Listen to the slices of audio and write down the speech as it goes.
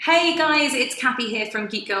Hey guys, it's Cappy here from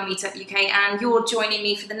GeekGirl Meetup UK, and you're joining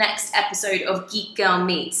me for the next episode of GeekGirl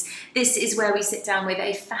Meets. This is where we sit down with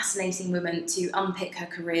a fascinating woman to unpick her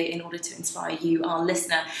career in order to inspire you, our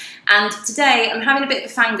listener. And today I'm having a bit of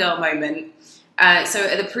a fangirl moment. So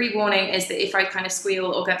the pre-warning is that if I kind of squeal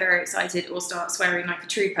or get very excited or start swearing like a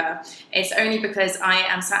trooper, it's only because I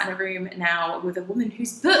am sat in a room now with a woman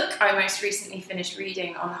whose book I most recently finished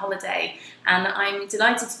reading on holiday, and I'm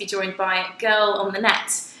delighted to be joined by Girl on the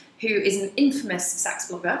Net, who is an infamous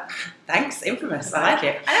sex blogger. Thanks, infamous. I like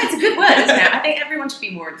it. I know, it's a good word, isn't it? I think everyone should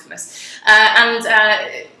be more infamous.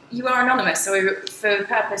 You are anonymous, so for the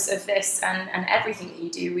purpose of this and everything that you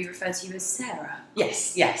do, we refer to you as Sarah.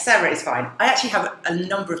 Yes, Sarah is fine. I actually have a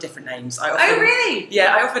number of different names. Oh, really?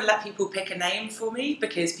 Yeah, I often let people pick a name for me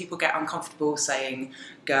because people get uncomfortable saying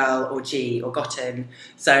girl or G or GOTN.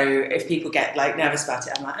 So if people get nervous about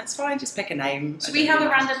it, I'm like, it's fine, just pick a name. Should we have a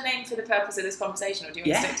random name for the purpose of this conversation, or do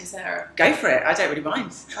you want to stick to Sarah? Go for it, I don't really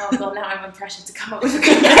mind. Oh god, now I'm under pressure to come up with a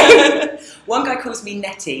good name. One guy calls me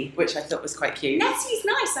Netty, which I thought was quite cute. Netty's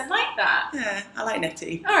nice, I like that. Yeah, I like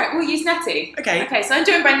Netty. Alright, we'll use Netty. Okay, so I'm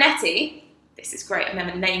joined by Netty. This is great, I've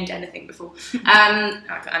never named anything before. And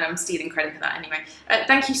I'm stealing credit for that anyway.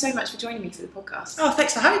 Thank you so much for joining me for the podcast. Oh,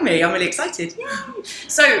 thanks for having me, I'm really excited. Yay.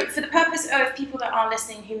 So, for the purpose of people that are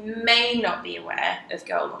listening who may not be aware of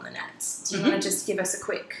Girl on the Net, do you want to just give us a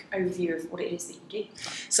quick overview of what it is that you do?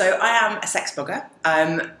 So I am a sex blogger.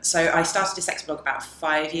 So I started a sex blog about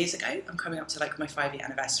 5 years ago. I'm coming up to my 5-year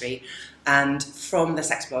anniversary. And from the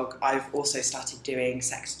sex blog, I've also started doing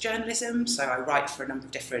sex journalism. So I write for a number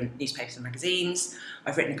of different newspapers and magazines.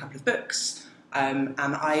 I've written a couple of books. And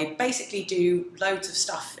I basically do loads of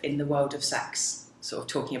stuff in the world of sex, sort of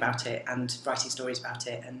talking about it and writing stories about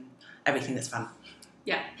it and everything that's fun.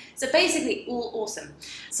 Yeah, so basically all awesome.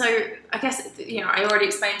 So I guess, I already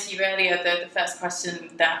explained to you earlier the first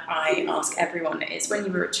question that I ask everyone is, when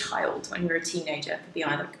you were a child, when you were a teenager, could be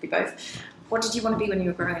either, could be both, what did you want to be when you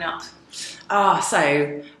were growing up?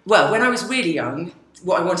 When I was really young,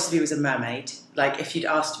 what I wanted to be was a mermaid. If you'd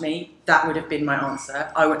asked me, that would have been my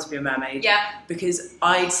answer. I want to be a mermaid. Yeah. Because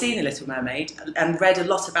I'd seen The Little Mermaid and read a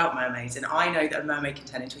lot about mermaids, and I know that a mermaid can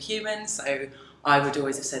turn into a human, so I would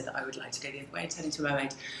always have said that I would like to go the other way and turn into a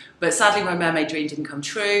mermaid. But sadly, my mermaid dream didn't come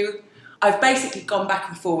true. I've basically gone back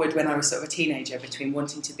and forward when I was sort of a teenager between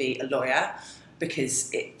wanting to be a lawyer,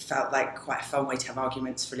 because it felt like quite a fun way to have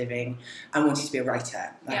arguments for a living, and wanting to be a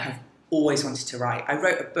writer. I've always wanted to write. I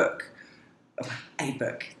wrote a book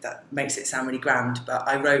that makes it sound really grand, but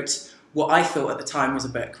I wrote what I thought at the time was a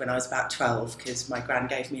book when I was about 12, because my gran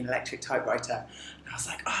gave me an electric typewriter. And I was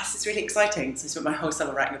like, this is really exciting. So I spent my whole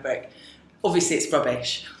summer writing a book. Obviously it's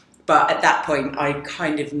rubbish, but at that point I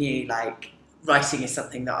kind of knew writing is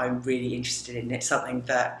something that I'm really interested in. It's something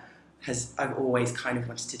that I've always kind of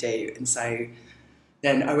wanted to do. And so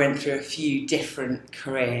then I went through a few different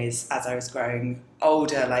careers as I was growing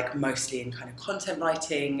older, mostly in kind of content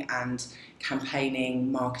writing and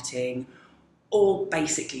campaigning, marketing, all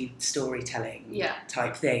basically storytelling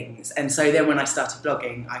type things. And so then when I started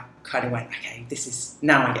blogging, I kind of went, okay,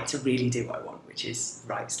 now I get to really do what I want, which is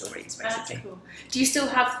write stories, basically. That's cool. Do you still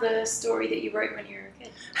have the story that you wrote when you were a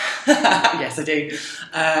kid? Yes, I do.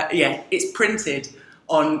 It's printed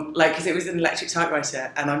on, because it was an electric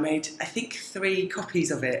typewriter, and I made, I think, 3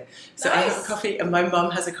 copies of it. So nice. I have a copy, and my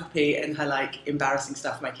mum has a copy in her, embarrassing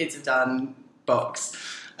stuff my kids have done box.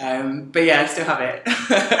 But yeah, I still have it.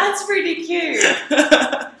 That's really cute.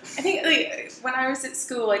 I think when I was at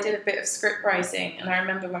school, I did a bit of script writing, and I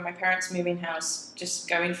remember when my parents were moving house, just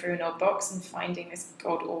going through an old box and finding this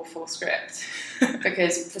god-awful script,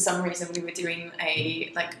 because for some reason we were doing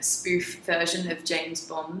a spoof version of James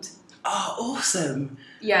Bond. Oh, awesome.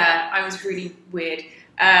 Yeah, I was really weird.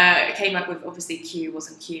 I came up with, obviously, Q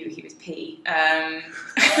wasn't Q, he was P.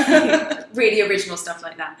 Really original stuff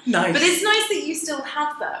like that. Nice. But it's nice that you still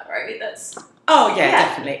have that, right? Oh, yeah,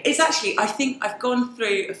 definitely. It's actually, I think I've gone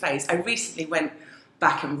through a phase. I recently went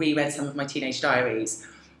back and reread some of my teenage diaries.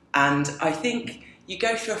 And I think you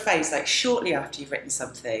go through a phase, shortly after you've written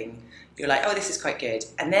something, you're like, oh, this is quite good.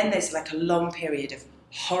 And then there's a long period of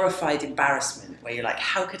horrified embarrassment where you're like,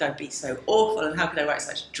 how could I be so awful and how could I write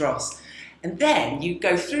such dross? And then you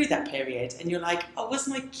go through that period and you're like, oh,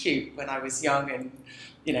 wasn't I cute when I was young and,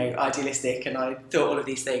 idealistic, and I thought all of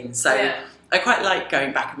these things. So I quite like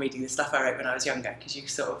going back and reading the stuff I wrote when I was younger, because you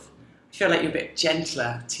sort of feel like you're a bit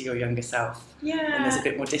gentler to your younger self. Yeah. And there's a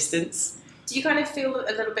bit more distance. Do you kind of feel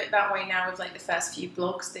a little bit that way now with the first few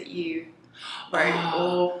blogs that you wrote?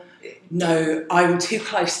 Or no, I'm too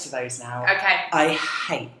close to those now. Okay. I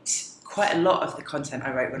hate quite a lot of the content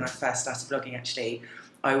I wrote when I first started blogging, actually.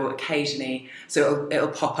 I will occasionally, so it'll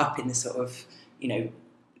pop up in the sort of, you know,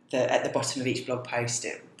 at the bottom of each blog post,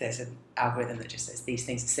 there's an algorithm that just says these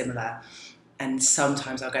things are similar. And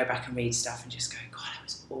sometimes I'll go back and read stuff and just go, God, that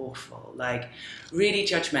was awful. Like, really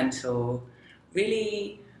judgmental,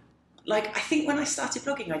 really, like, I think when I started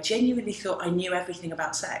blogging, I genuinely thought I knew everything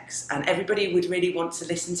about sex, and everybody would really want to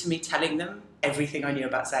listen to me telling them everything I knew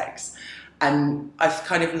about sex. And I've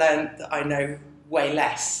kind of learned that I know way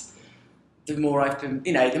less the more I've been,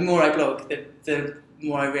 you know, the more I blog, the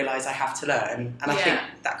more I realise I have to learn. And I think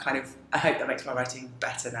that kind of, I hope that makes my writing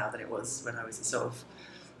better now than it was when I was a sort of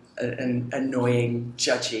an annoying,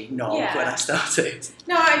 judgy knob when I started.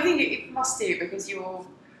 No, I think it must do, because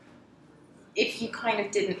if you kind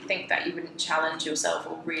of didn't think that, you wouldn't challenge yourself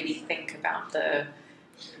or really think about the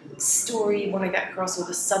story you want to get across, or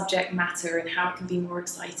the subject matter and how it can be more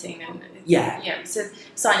exciting. And it's a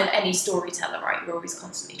sign of any storyteller, right? You're always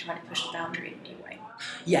constantly trying to push the boundary in a new way.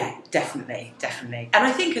 Yeah, definitely. And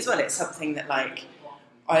I think as well, it's something that like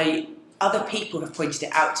other people have pointed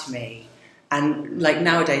it out to me, and like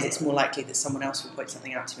nowadays it's more likely that someone else will point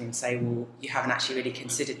something out to me and say, well, you haven't actually really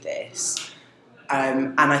considered this.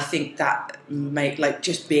 And I think that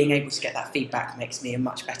just being able to get that feedback makes me a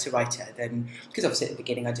much better writer than, because obviously at the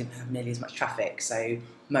beginning I didn't have nearly as much traffic, so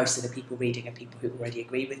most of the people reading are people who already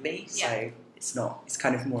agree with me. So it's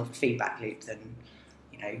kind of more of a feedback loop than,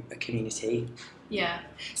 you know, a community. Yeah.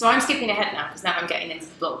 So I'm skipping ahead now because now I'm getting into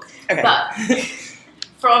the blog. Okay. But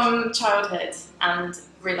from childhood and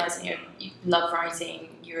realising you love writing,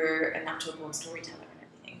 you're a natural born storyteller.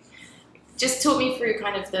 Just talk me through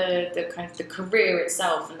kind of the career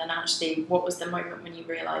itself, and then actually what was the moment when you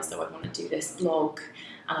realised, oh, I want to do this blog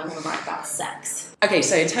and I want to write about sex? Okay,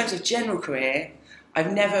 so in terms of general career,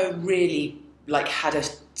 I've never really like had a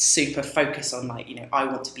super focus on like, you know, I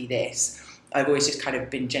want to be this. I've always just kind of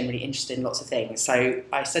been generally interested in lots of things. So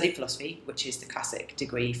I studied philosophy, which is the classic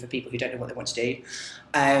degree for people who don't know what they want to do.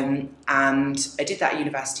 And I did that at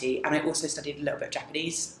university, and I also studied a little bit of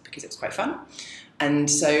Japanese because it was quite fun. And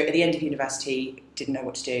so at the end of university, didn't know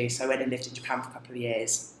what to do, so I went and lived in Japan for a couple of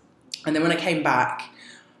years. And then when I came back,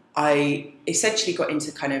 I essentially got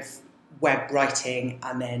into kind of web writing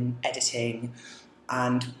and then editing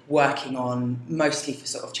and working on, mostly for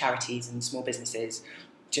sort of charities and small businesses,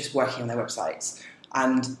 just working on their websites.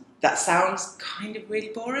 And that sounds kind of really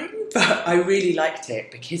boring, but I really liked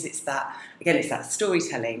it because it's that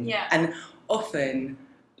storytelling. Yeah. And often,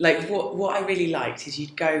 like what I really liked is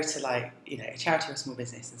you'd go to like, you know, a charity or a small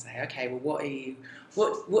business and say, okay, well,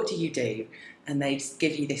 what do you do? And they'd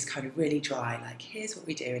give you this kind of really dry, like, here's what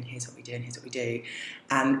we do, and here's what we do, and here's what we do.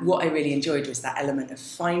 And what I really enjoyed was that element of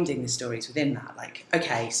finding the stories within that. Like,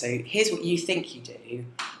 okay, so here's what you think you do,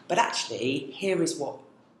 but actually here is what,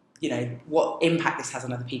 you know, what impact this has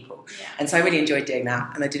on other people. Yeah. And so I really enjoyed doing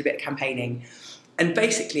that, and I did a bit of campaigning. And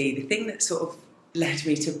basically the thing that sort of led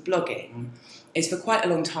me to blogging is, for quite a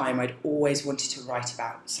long time I'd always wanted to write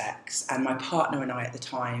about sex, and my partner and I at the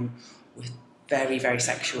time were very, very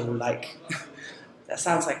sexual. Like, that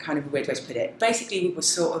sounds like kind of a weird way to put it. Basically, we were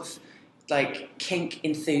sort of like kink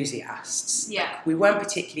enthusiasts. Yeah. We weren't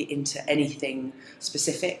particularly into anything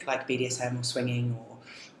specific like BDSM or swinging or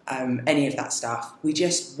any of that stuff. We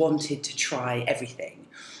just wanted to try everything,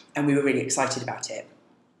 and we were really excited about it.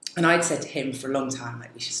 And I'd said to him for a long time,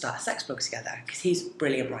 like, we should start a sex blog together, because he's a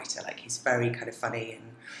brilliant writer. Like, he's very kind of funny and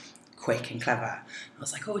quick and clever. I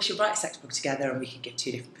was like, oh, we should write a sex blog together and we could give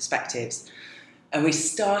two different perspectives. And we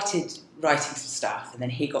started writing some stuff, and then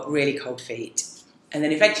he got really cold feet. And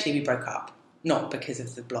then eventually we broke up. Not because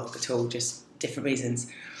of the blog at all, just different reasons.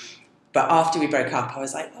 But after we broke up, I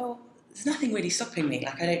was like, well, there's nothing really stopping me.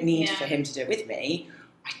 Like, I don't need for him to do it with me.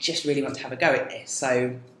 I just really want to have a go at this.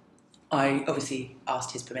 So I obviously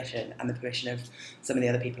asked his permission and the permission of some of the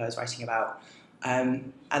other people I was writing about,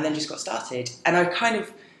 and then just got started. And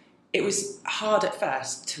it was hard at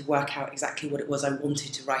first to work out exactly what it was I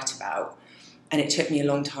wanted to write about. And it took me a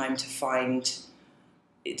long time to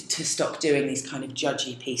stop doing these kind of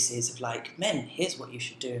judgy pieces of like, men, here's what you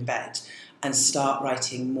should do in bed, and start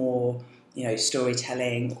writing more, you know,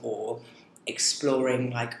 storytelling or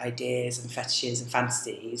exploring like ideas and fetishes and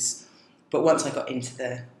fantasies. But once I got into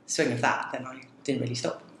the swing of that, then I didn't really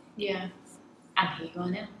stop. Yeah. And here you are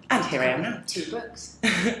now. And here I am now. 2 books.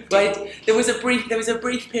 But there was a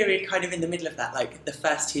brief period kind of in the middle of that, like the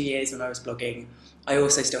first 2 years when I was blogging, I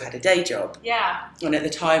also still had a day job. Yeah. And at the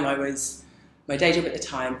time my day job at the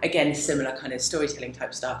time, again, similar kind of storytelling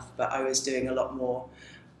type stuff, but I was doing a lot more.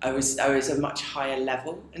 I was a much higher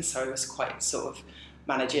level, and so I was quite sort of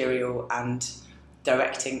managerial and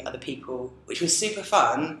directing other people, which was super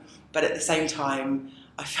fun, but at the same time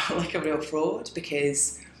I felt like a real fraud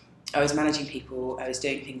because I was managing people, I was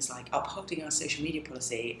doing things like upholding our social media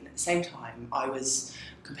policy, and at the same time I was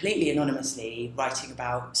completely anonymously writing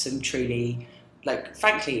about some truly, like,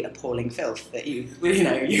 frankly appalling filth that you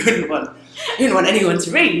wouldn't want anyone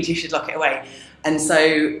to read. You should lock it away. And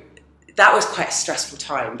so that was quite a stressful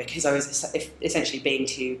time because I was essentially being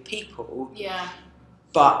to people. Yeah.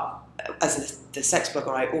 But as the sex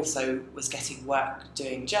blogger, I also was getting work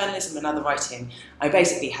doing journalism and other writing. I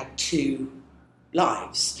basically had two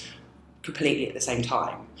lives completely at the same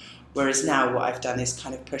time. Whereas now what I've done is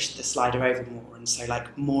kind of pushed the slider over more, and so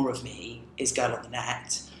like more of me is girl on the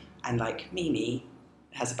net, and like Mimi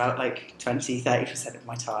has about like 20-30% of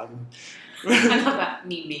my time. I love that.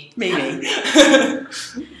 Mimi.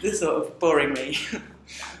 The sort of boring me.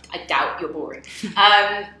 I doubt you're boring.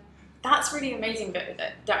 That's really amazing.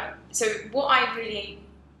 So what I really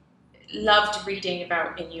loved reading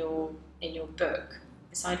about in your book,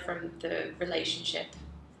 aside from the relationship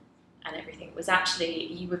and everything, was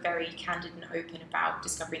actually you were very candid and open about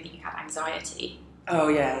discovering that you had anxiety. Oh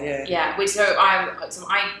yeah. Yeah. So I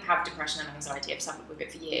have depression and anxiety. I've suffered with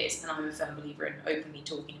it for years, and I'm a firm believer in openly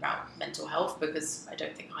talking about mental health because I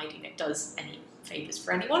don't think hiding it does any favours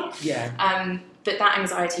for anyone. Yeah. But that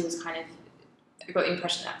anxiety was kind of, I got the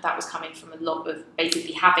impression that was coming from a lot of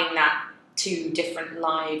basically having that two different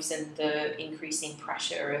lives and the increasing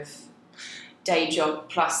pressure of day job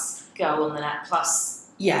plus girl on the net plus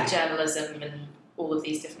journalism and all of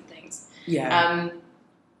these different things. Yeah.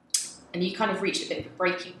 And you kind of reached a bit of a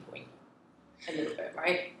breaking point a little bit,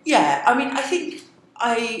 right? Yeah, I mean, I think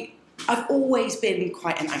I've always been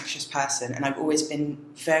quite an anxious person, and I've always been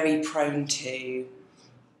very prone to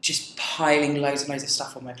just piling loads and loads of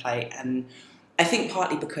stuff on my plate. And I think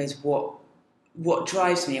partly because what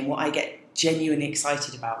drives me and what I get genuinely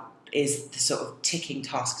excited about is the sort of ticking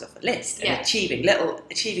tasks off the list and achieving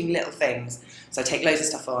little things. So I take loads of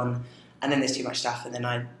stuff on, and then there's too much stuff, and then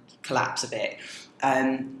I collapse a bit.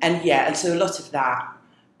 And so a lot of that,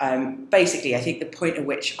 basically, I think the point at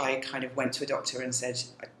which I kind of went to a doctor and said,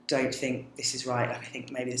 I don't think this is right, like I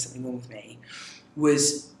think maybe there's something wrong with me,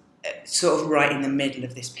 was sort of right in the middle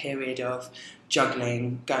of this period of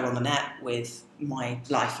juggling girl on the net with my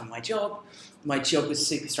life and my job. My job was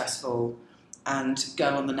super stressful, and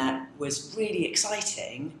girl on the net was really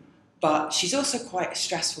exciting, but she's also quite a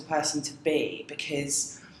stressful person to be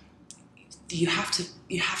because you have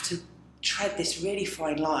to tread this really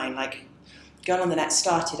fine line. Like, Girl on the Net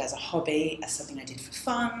started as a hobby, as something I did for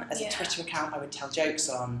fun, as a Twitter account I would tell jokes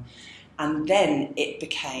on, and then it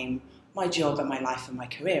became my job and my life and my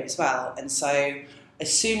career as well. And so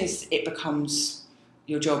as soon as it becomes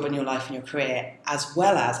your job and your life and your career, as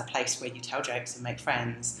well as a place where you tell jokes and make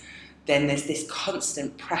friends, then there's this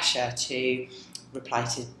constant pressure to reply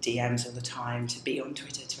to DMs all the time, to be on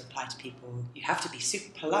Twitter, to reply to people. You have to be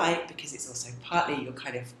super polite because it's also partly your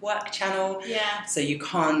kind of work channel. Yeah. So you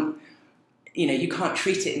can't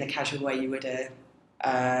treat it in the casual way you would a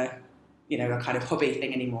kind of hobby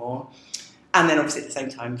thing anymore. And then obviously at the same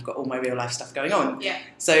time, I've got all my real life stuff going on. Yeah.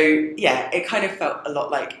 So it kind of felt a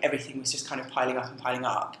lot like everything was just kind of piling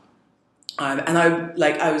up. And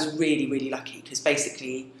I was really, really lucky because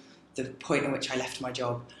basically the point at which I left my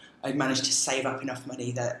job, I managed to save up enough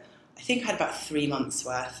money that I think I had about 3 months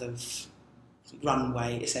worth of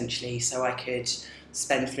runway essentially, so I could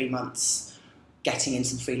spend 3 months getting in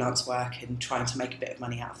some freelance work and trying to make a bit of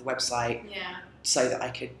money out of the website so that I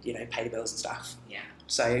could, pay the bills and stuff. Yeah.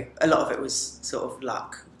 So a lot of it was sort of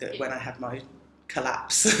luck that when I had my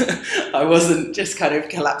collapse, I wasn't just kind of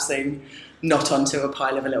collapsing not onto a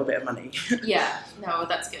pile of a little bit of money. Yeah, no,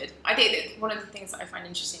 that's good. I think that one of the things that I find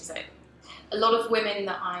interesting is that a lot of women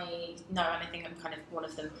that I know, and I think I'm kind of one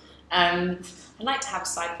of them, I like to have a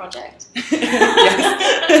side project.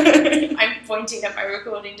 I'm pointing at my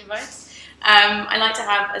recording device. I like to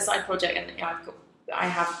have a side project, and I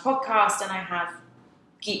have a podcast, and I have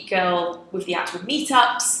GeekGirl with the actual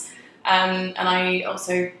meetups, and I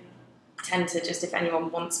also tend to just, if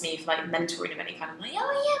anyone wants me for like mentoring of any kind, I'm like,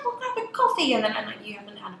 oh yeah, we'll grab a coffee, and then I'm like, you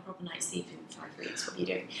haven't had a proper night's sleep in 5 weeks, what are you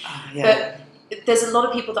doing? But there's a lot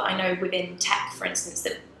of people that I know within tech, for instance,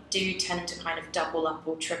 that do tend to kind of double up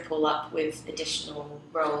or triple up with additional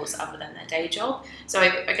roles other than their day job. So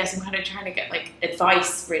I guess I'm kind of trying to get like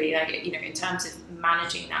advice really, like, in terms of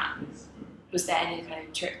managing that. Was there any kind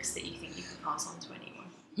of tricks that you think you could pass on to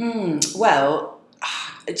anyone? Well,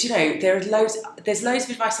 there's loads of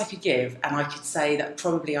advice I could give, and I could say that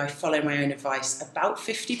probably I follow my own advice about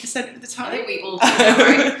 50% of the time. I think we all do that,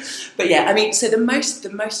 right? But yeah, I mean, so the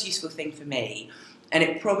most useful thing for me, and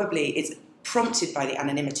it probably is prompted by the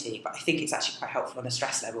anonymity, but I think it's actually quite helpful on a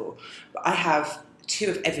stress level. But I have 2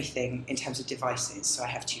 of everything in terms of devices. So I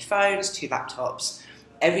have 2 phones, 2 laptops.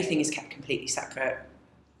 Everything is kept completely separate.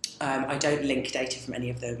 I don't link data from any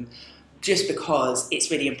of them, just because it's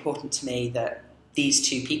really important to me that these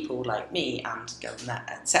 2 people, like me and Girl on Net,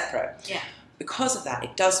 are separate. Yeah. Because of that,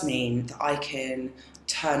 it does mean that I can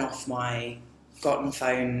turn off my GOTN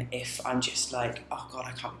phone if I'm just like, oh God,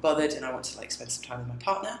 I can't be bothered and I want to like spend some time with my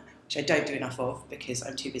partner, which I don't do enough of because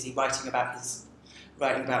I'm too busy writing about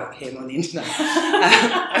him on the internet.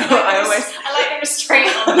 I like the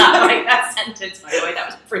restraint on that, like that sentence, by the way. That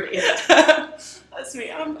was brilliant. That's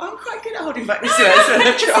me. I'm quite good at holding back this words when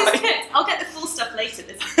I try. I'll get the full stuff later.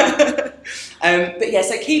 This is fun. But yeah,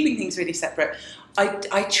 so keeping things really separate.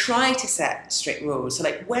 I try to set strict rules. So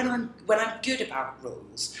like when I'm good about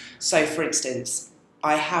rules. So for instance,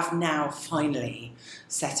 I have now finally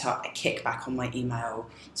set up a kickback on my email.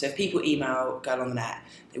 So if people email Girl on the Net,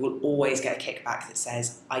 they will always get a kickback that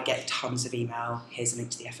says, I get tons of email, here's a link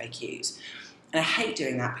to the FAQs. And I hate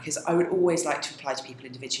doing that because I would always like to reply to people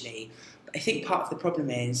individually. But I think part of the problem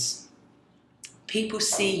is people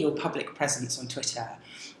see your public presence on Twitter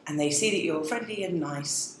and they see that you're friendly and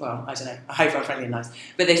nice. Well, I don't know, I hope I'm friendly and nice.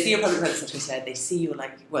 But they see your public presence on Twitter, they see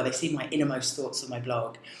they see my innermost thoughts on my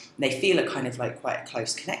blog. And they feel a kind of like quite a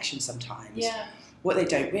close connection sometimes. Yeah. What they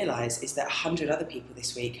don't realise is that 100 other people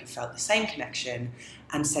this week have felt the same connection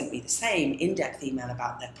and sent me the same in-depth email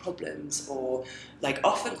about their problems or like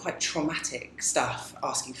often quite traumatic stuff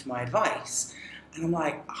asking for my advice. And I'm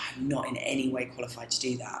like, I'm not in any way qualified to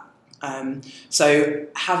do that. So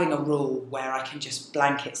having a rule where I can just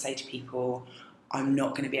blanket say to people, I'm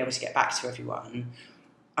not going to be able to get back to everyone.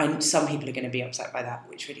 Some people are going to be upset by that,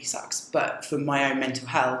 which really sucks. But for my own mental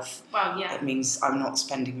health, it means I'm not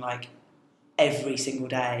spending like every single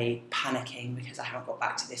day panicking because I haven't got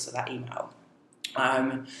back to this or that email.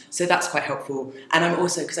 So that's quite helpful. And I'm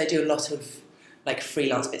also, because I do a lot of like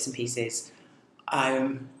freelance bits and pieces,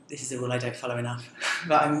 this is a rule I don't follow enough,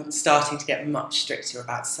 but I'm starting to get much stricter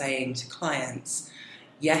about saying to clients,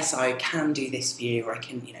 yes, I can do this for you, or I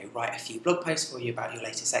can, write a few blog posts for you about your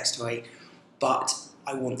latest sex toy, but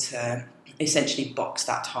I want to essentially box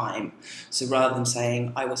that time. So rather than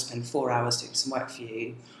saying, I will spend 4 hours doing some work for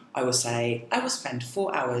you, I will say, I will spend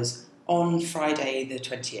 4 hours on Friday the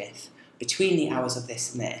 20th between the hours of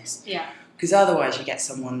this and this. Yeah. Because otherwise you get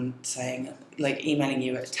someone saying, like emailing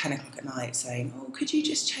you at 10 o'clock at night saying, oh, could you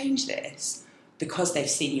just change this? Because they've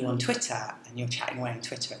seen you on Twitter and you're chatting away on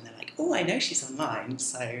Twitter and they're like, oh, I know she's online,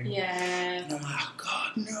 so... Yeah. And I'm like, oh,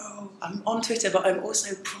 God, no, I'm on Twitter, but I'm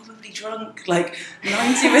also probably drunk. Like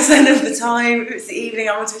 90% of the time, if it's the evening,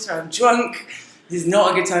 I'm on Twitter, I'm drunk. This is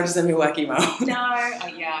not a good time to send me a work email. No,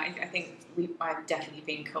 I think I've definitely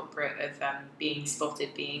been culprit of being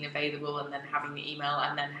spotted, being available, and then having the email,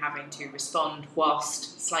 and then having to respond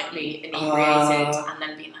whilst slightly inebriated, and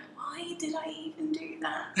then being like, why did I even do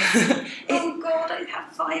that? Oh God, I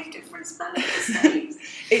have 5 different spelling mistakes.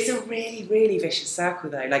 It's a really, really vicious circle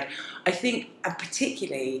though. Like, I think, and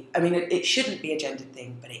particularly, I mean, it shouldn't be a gendered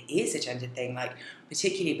thing, but it is a gendered thing, like,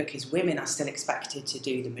 particularly because women are still expected to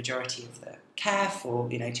do the majority of the care for,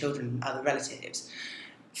 children and other relatives.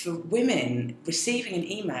 For women, receiving an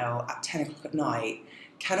email at 10 o'clock at night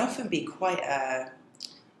can often be quite I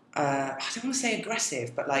don't want to say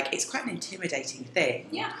aggressive, but like it's quite an intimidating thing.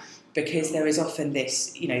 Yeah. Because there is often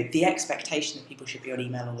this, the expectation that people should be on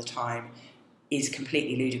email all the time is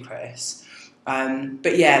completely ludicrous.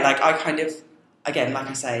 But yeah, like I kind of, again, like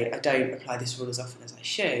I say, I don't apply this rule as often as I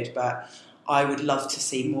should, but I would love to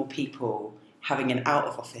see more people having an out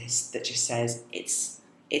of office that just says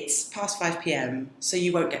it's past 5 p.m, so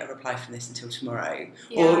you won't get a reply from this until tomorrow.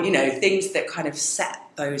 Yeah. Or, things that kind of set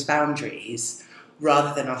those boundaries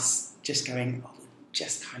rather than us just going, oh, we'll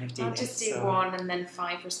just kind of do I'll this. I'll just do one and then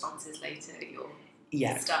 5 responses later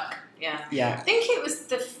you're stuck. Yeah. Yeah. I think it was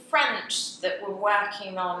the French that were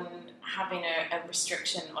working on having a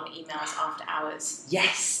restriction on emails after hours.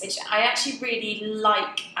 Yes. Which I actually really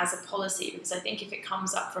like as a policy, because I think if it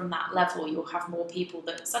comes up from that level, you'll have more people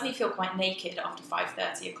that suddenly feel quite naked after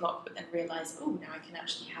 5:30 o'clock, but then realise, oh, now I can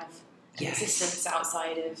actually have an existence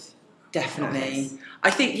outside of... Definitely. office. I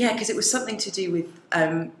think, because it was something to do with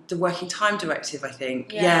the Working Time Directive, I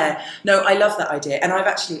think. Yeah. No, I love that idea. And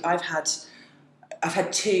I've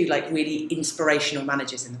had 2 like really inspirational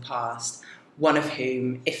managers in the past, one of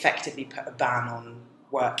whom effectively put a ban on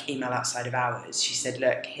work email outside of hours. She said,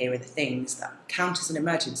 look, here are the things that count as an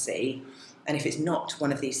emergency, and if it's not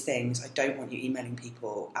one of these things, I don't want you emailing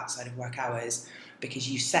people outside of work hours, because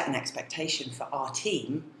you set an expectation for our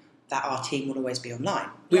team that our team will always be online.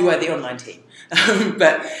 We were the online team.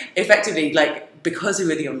 But effectively, like, because we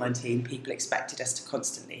were the online team, people expected us to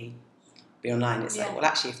constantly be online. It's like, well,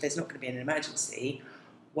 actually, if there's not going to be an emergency,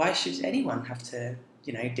 why should anyone have to,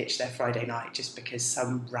 ditch their Friday night just because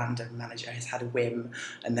some random manager has had a whim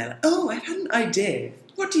and they're like, oh, I've had an idea.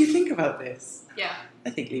 What do you think about this? Yeah. I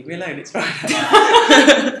think leave me alone, it's Friday.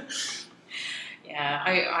 Yeah,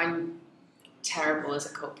 I'm terrible as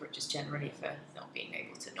a culprit just generally for not being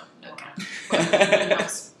able to not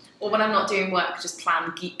or when I'm not doing work, just plan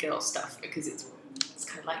GeekGirl stuff because it's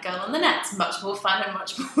kind of like Girl on the Net's much more fun and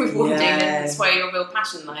much more rewarding and it's where your real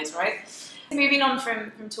passion lies, right? Moving on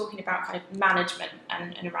from talking about kind of management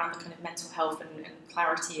and around the kind of mental health and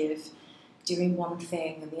clarity of doing one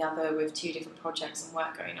thing and the other with two different projects and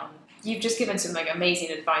work going on. You've just given some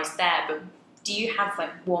amazing advice there, but do you have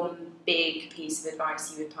one big piece of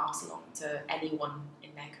advice you would pass along to anyone in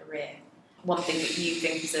their career? One thing that you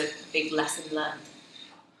think is a big lesson learned?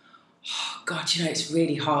 Oh, God, it's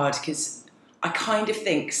really hard because I kind of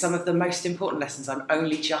think some of the most important lessons I'm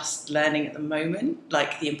only just learning at the moment,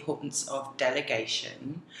 like the importance of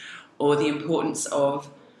delegation or the importance of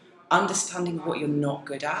understanding what you're not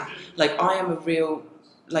good at.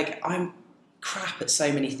 I'm crap at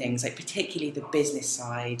so many things, particularly the business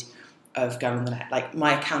side of Girl on the Net.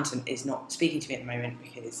 My accountant is not speaking to me at the moment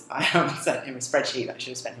because I haven't sent him a spreadsheet that I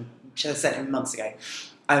should have sent him months ago.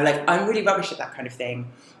 I'm really rubbish at that kind of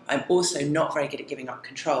thing. I'm also not very good at giving up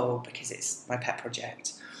control because it's my pet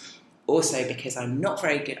project. Also because I'm not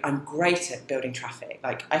very good, I'm great at building traffic.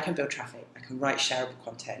 I can build traffic, I can write shareable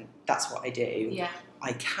content, that's what I do. Yeah.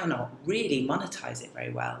 I cannot really monetize it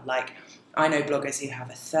very well. I know bloggers who have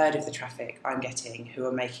a third of the traffic I'm getting who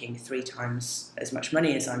are making 3 times as much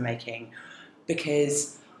money as I'm making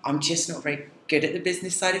because I'm just not very good at the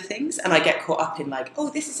business side of things, and I get caught up in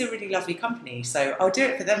this is a really lovely company, so I'll do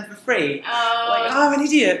it for them for free. I'm an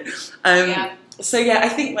idiot. So I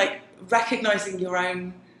think recognizing your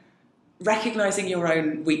own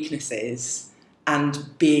weaknesses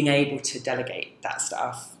and being able to delegate that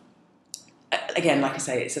stuff. Again, like I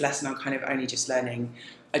say, it's a lesson I'm kind of only just learning.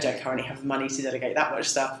 I don't currently have the money to delegate that much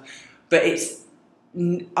stuff, but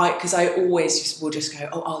because I always will just go,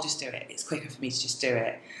 I'll just do it. It's quicker for me to just do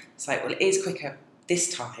it. It's it is quicker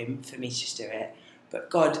this time for me to just do it,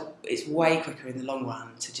 but God, it's way quicker in the long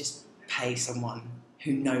run to just pay someone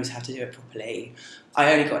who knows how to do it properly.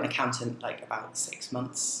 I only got an accountant about 6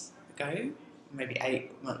 months ago, maybe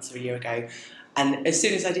 8 months or a year ago, and as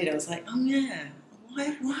soon as I did, I was like, oh yeah, why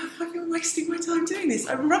have I been wasting my time doing this?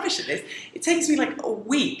 I'm rubbish at this. It takes me a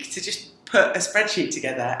week to just put a spreadsheet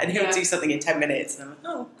together and he'll do something in 10 minutes and I'm like,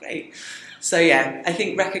 oh, great. So I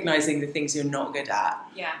think recognising the things you're not good at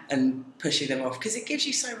and pushing them off, because it gives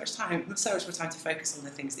you so much more time to focus on the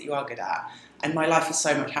things that you are good at. And my life is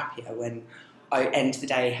so much happier when I end the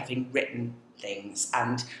day having written things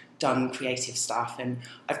and done creative stuff, and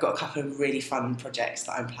I've got a couple of really fun projects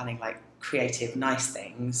that I'm planning, creative, nice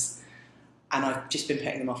things, and I've just been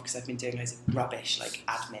putting them off because I've been doing loads of rubbish,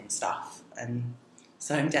 admin stuff, and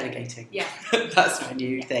so I'm delegating. Yeah. That's my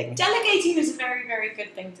new thing. Delegating is a very, very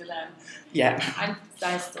good thing to learn. Yeah.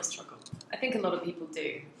 I still struggle. I think a lot of people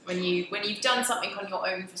do. When you've done something on your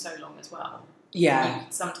own for so long as well. Yeah. You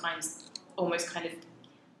sometimes almost kind of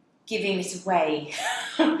giving it away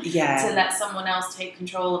to let someone else take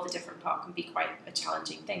control of a different part can be quite a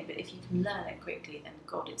challenging thing. But if you can learn it quickly, then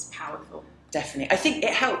God, it's powerful. Definitely. I think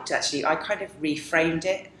it helped, actually. I kind of reframed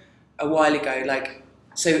it a while ago,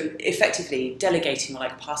 so effectively delegating or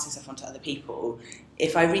passing stuff on to other people,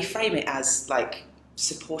 if I reframe it as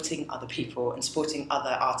supporting other people and supporting other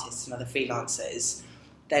artists and other freelancers,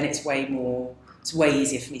 then it's way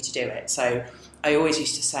easier for me to do it. So I always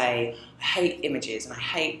used to say, I hate images and I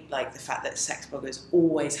hate the fact that sex bloggers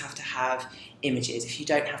always have to have images. If you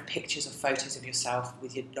don't have pictures or photos of yourself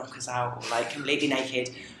with your knockers out or completely naked,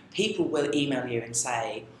 people will email you and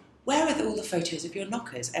say, where are all the photos of your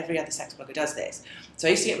knockers? Every other sex blogger does this. So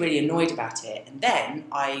I used to get really annoyed about it. And then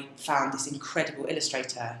I found this incredible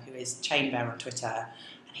illustrator who is Chainbear on Twitter.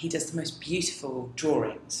 And he does the most beautiful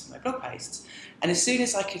drawings for my blog posts. And as soon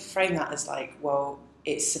as I could frame that as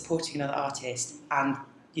it's supporting another artist and,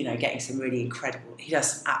 getting some really incredible, he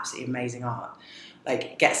does some absolutely amazing art,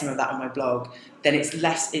 get some of that on my blog, then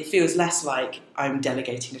it feels less like I'm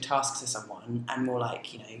delegating a task to someone and more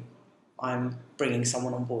I'm bringing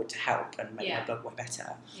someone on board to help and make my blog work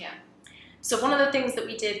better. Yeah. So one of the things that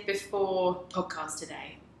we did before podcast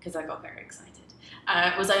today, because I got very excited,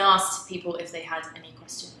 was I asked people if they had any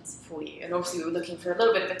questions for you. And obviously we were looking for a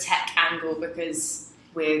little bit of a tech angle because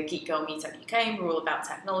we're GeekGirl Meetup UK and we're all about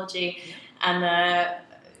technology. Yeah. And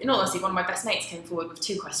in all honesty, one of my best mates came forward with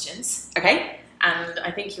 2 questions. Okay. And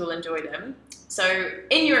I think you'll enjoy them. So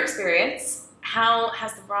in your experience, How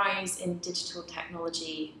has the rise in digital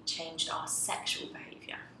technology changed our sexual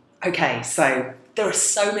behaviour? Okay, so there are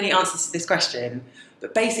so many answers to this question,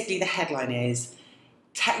 but basically the headline is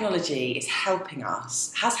technology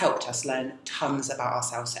has helped us learn tons about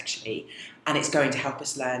ourselves sexually, and it's going to help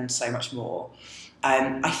us learn so much more.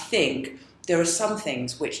 I think there are some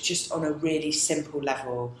things which just on a really simple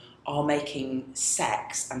level are making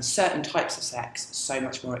sex and certain types of sex so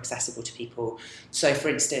much more accessible to people. So for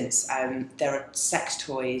instance, there are sex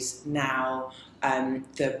toys now.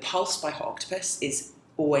 The Pulse by Hot Octopus is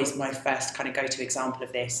always my first kind of go-to example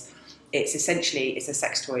of this. It's a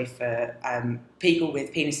sex toy for people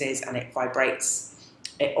with penises, and it vibrates,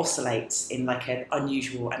 it oscillates in like an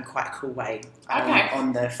unusual and quite a cool way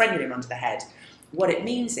on the frenulum under the head. What it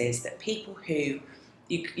means is that people who,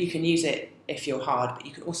 you can use it if you're hard, but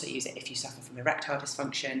you can also use it if you suffer from erectile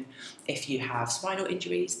dysfunction, if you have spinal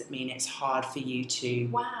injuries that mean it's hard for you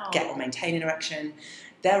to get or maintain an erection.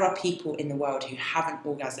 There are people in the world who haven't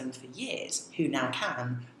orgasmed for years who now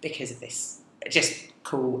can because of this just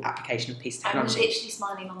cool application of piece of technology. I'm literally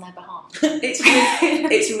smiling on their behalf.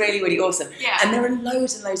 It's really, really awesome. Yeah. And there are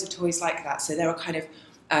loads and loads of toys like that. So there are kind of,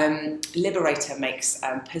 Liberator makes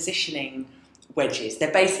positioning wedges.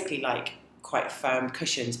 They're basically like quite firm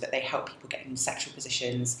cushions, but they help people get in sexual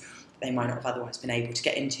positions they might not have otherwise been able to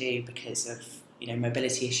get into because of,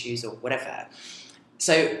 mobility issues or whatever.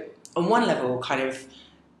 So on one level, kind of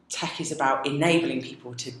tech is about enabling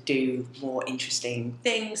people to do more interesting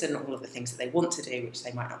things and all of the things that they want to do, which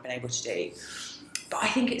they might not have been able to do. But I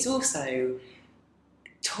think it's also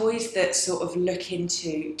toys that sort of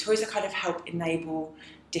toys that kind of help enable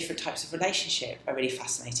different types of relationship are really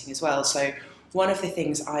fascinating as well. So one of the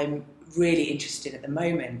things I'm really interested in at the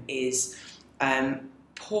moment is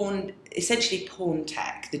essentially porn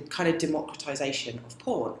tech, the kind of democratization of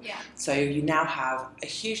porn. Yeah. So you now have a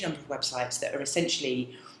huge number of websites that are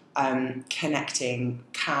essentially connecting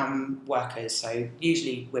cam workers, so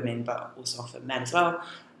usually women, but also often men as well,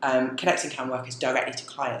 connecting cam workers directly to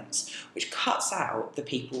clients, which cuts out the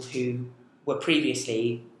people who were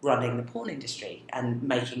previously running the porn industry and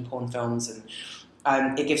making porn films,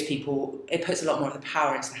 and it puts a lot more of the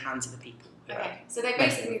power into the hands of the people. Okay, so they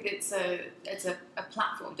basically, it's a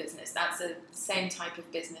platform business. That's the same type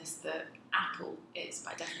of business that Apple is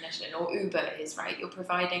by definition, or Uber is, right? You're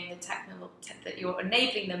providing that you're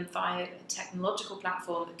enabling them via a technological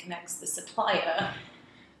platform that connects the supplier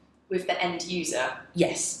with the end user.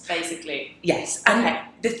 Yes, basically. Yes, and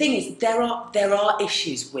the thing is, there are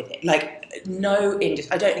issues with it. Like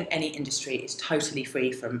I don't think any industry is totally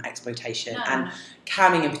free from exploitation, and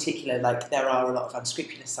camming in particular. Like there are a lot of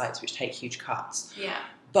unscrupulous sites which take huge cuts. Yeah.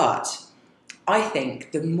 But I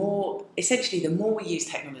think the more we use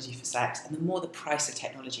technology for sex, and the more the price of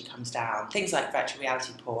technology comes down. Things like virtual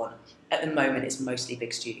reality porn. At the moment, it's mostly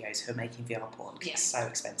big studios who are making VR porn because it's so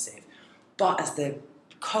expensive. But as the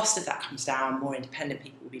cost of that comes down, more independent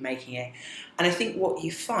people will be making it. And I think what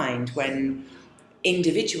you find when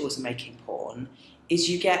individuals are making porn is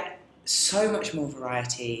you get so much more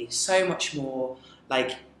variety, so much more,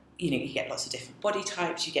 you get lots of different body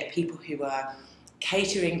types, you get people who are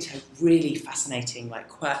catering to really fascinating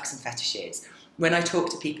quirks and fetishes. When I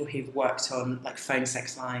talk to people who've worked on phone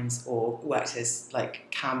sex lines or worked as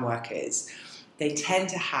cam workers, they tend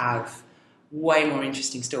to have way more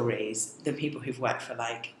interesting stories than people who've worked for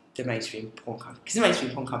the mainstream porn companies. Because the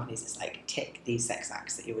mainstream porn companies, it's tick these sex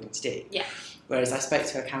acts that you're willing to do. Yeah. Whereas I spoke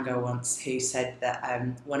to a cam girl once who said that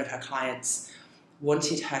one of her clients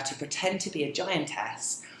wanted her to pretend to be a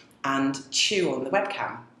giantess and chew on the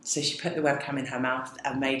webcam. So she put the webcam in her mouth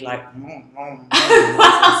and made Wow.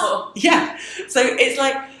 Yeah. So it's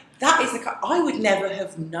that is I would never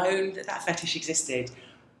have known that fetish existed.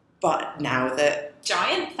 But now that...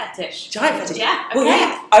 Giant fetish. Yeah. Okay. Well,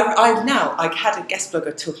 yeah. I had a guest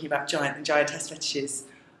blogger talking about giant and giantess fetishes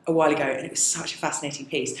a while ago, and it was such a fascinating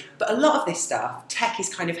piece. But a lot of this stuff, tech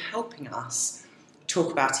is kind of helping us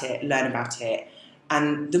talk about it, learn about it.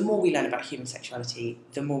 And the more we learn about human sexuality,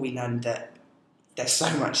 the more we learn that there's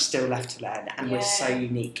so much still left to learn, and we're so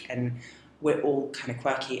unique, and we're all kind of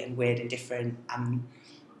quirky and weird and different, and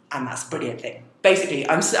that's a brilliant thing. Basically,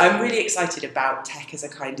 I'm really excited about tech as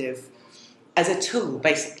a tool,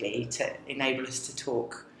 basically, to enable us to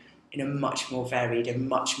talk in a much more varied and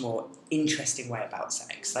much more interesting way about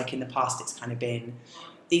sex. In the past, it's kind of been,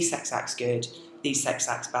 these sex acts good, these sex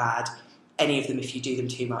acts bad. Any of them, if you do them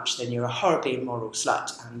too much, then you're a horribly immoral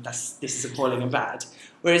slut, and this is appalling and bad.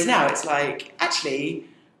 Whereas now it's actually,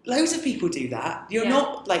 loads of people do that. You're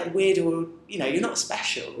not weird or, you're not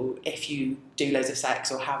special if you do loads of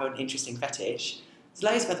sex or have an interesting fetish. There's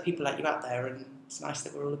loads of other people like you out there, and it's nice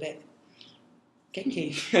that we're all a bit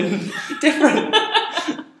kinky and different.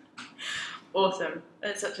 Awesome.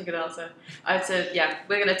 That's such a good answer.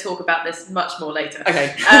 We're going to talk about this much more later.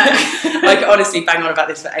 Okay. I could honestly bang on about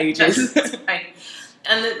this for ages. That's fine.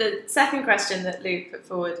 And the second question that Luke put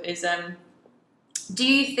forward is, do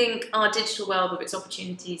you think our digital world with its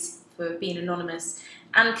opportunities for being anonymous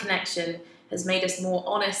and connection has made us more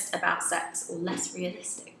honest about sex or less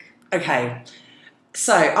realistic? Okay.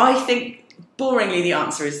 So I think, boringly, the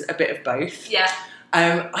answer is a bit of both. Yeah.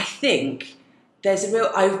 I think there's a real...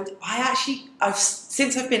 I've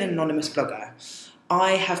since I've been an anonymous blogger,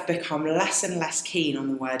 I have become less and less keen on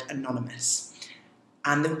the word anonymous.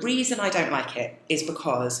 And the reason I don't like it is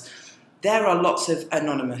because there are lots of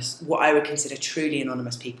anonymous, what I would consider truly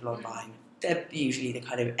anonymous people online. They're usually the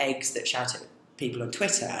kind of eggs that shout at people on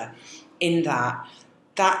Twitter, in that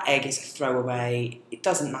egg is a throwaway. It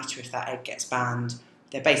doesn't matter if that egg gets banned.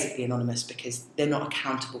 They're basically anonymous because they're not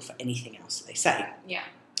accountable for anything else that they say. Yeah.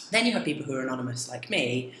 Then you have people who are anonymous like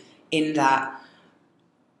me, in that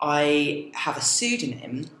I have a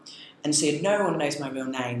pseudonym, and so no one knows my real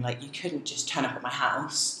name. Like, you couldn't just turn up at my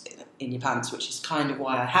house in your pants, which is kind of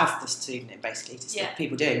why I have this pseudonym, basically, to stop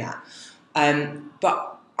people doing that.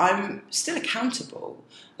 But I'm still accountable.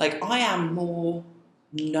 Like, I am more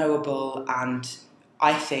knowable, and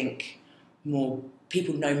I think more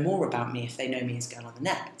people know more about me if they know me as Girl on the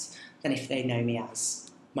Net than if they know me as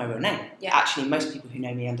my real name. Yeah. Actually, most people who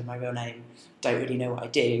know me under my real name don't really know what I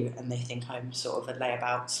do, and they think I'm sort of a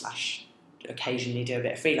layabout / occasionally do a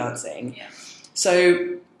bit of freelancing. Yeah.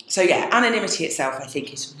 So yeah, anonymity itself I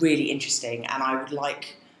think is really interesting, and I would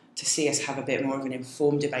like to see us have a bit more of an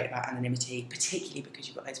informed debate about anonymity, particularly because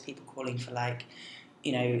you've got those people calling for, like,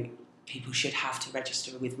 you know, people should have to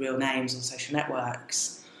register with real names on social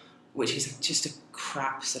networks, which is just a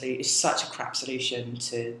crap solution. It's such a crap solution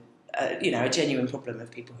to a genuine problem of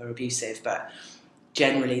people who are abusive. But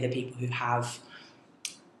generally the people who have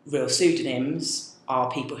real pseudonyms are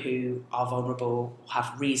people who are vulnerable,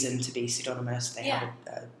 have reason to be pseudonymous, they have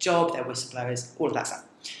a job, they're whistleblowers, all of that stuff.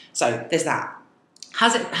 So there's that.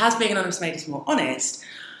 Has being anonymous made us more honest?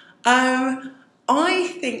 I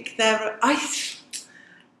think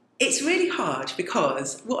it's really hard,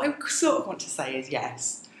 because what I sort of want to say is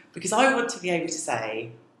yes, because I want to be able to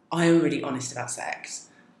say I am really honest about sex.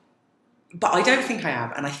 But I don't think I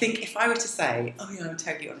am. And I think if I were to say, oh yeah, I'm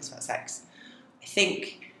totally honest about sex, I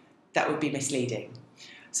think that would be misleading.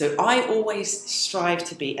 So I always strive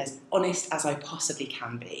to be as honest as I possibly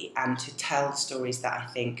can be, and to tell stories that I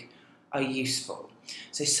think are useful.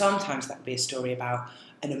 So sometimes that would be a story about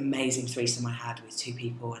an amazing threesome I had with 2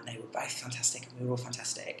 people, and they were both fantastic and we were all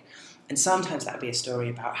fantastic. And sometimes that would be a story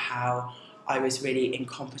about how I was really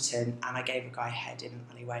incompetent and I gave a guy a head in an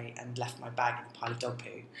alleyway and left my bag in a pile of dog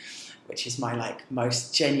poo, which is my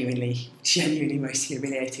most genuinely most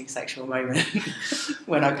humiliating sexual moment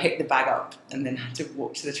when I picked the bag up and then had to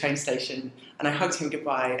walk to the train station, and I hugged him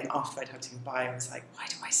goodbye, and after I'd hugged him goodbye I was like, why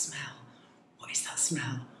do I smell? What is that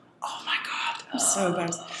smell? Oh my God, I'm so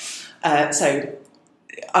embarrassed. So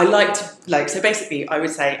I like to, so basically I would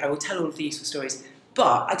say I will tell all of the useful stories,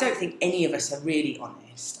 but I don't think any of us are really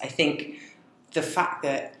honest. I think the fact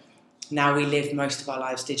that now we live most of our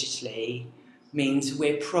lives digitally means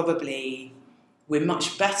we're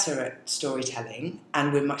much better at storytelling,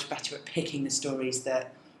 and we're much better at picking the stories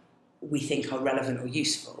that we think are relevant or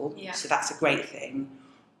useful. Yeah. So that's a great thing.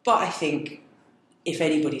 But I think if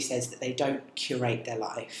anybody says that they don't curate their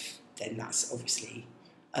life, then that's obviously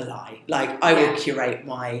a lie. Like, I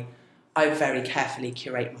very carefully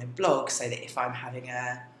curate my blog so that if I'm having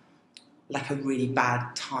a really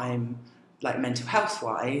bad time, like mental health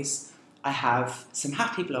wise, I have some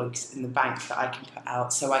happy blogs in the bank that I can put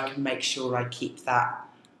out, so I can make sure I keep that,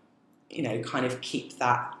 keep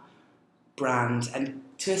that brand, and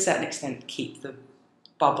to a certain extent keep the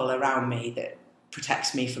bubble around me that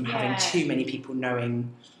protects me from having too many people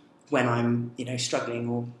knowing when I'm, struggling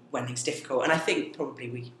or when things are difficult. And I think probably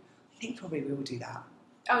we will do that.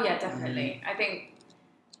 Oh yeah, definitely. I think,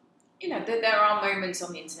 there are moments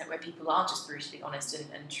on the internet where people are just brutally honest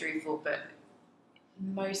and truthful, but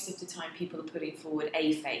most of the time people are putting forward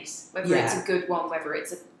a face, whether it's a good one, whether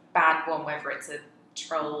it's a bad one, whether it's a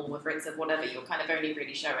troll, whether it's a whatever, you're kind of only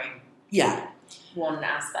really showing one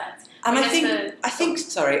aspect. And I think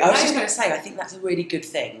that's a really good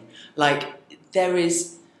thing. Like, there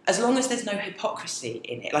is, as long as there's no hypocrisy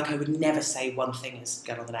in it, like I would never say one thing as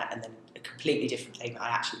Girl on the Net and then a completely different thing that I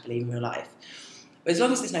actually believe in real life. But as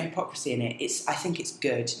long as there's no hypocrisy in it, I think it's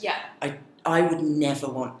good. Yeah. I would never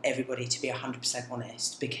want everybody to be 100%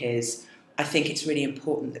 honest, because I think it's really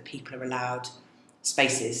important that people are allowed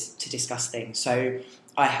spaces to discuss things. So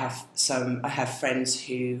I have friends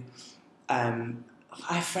who, I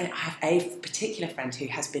have a particular friend who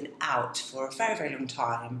has been out for a very, very long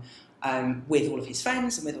time with all of his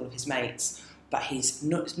friends and with all of his mates, but he's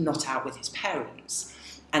not out with his parents.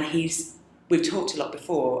 And we've talked a lot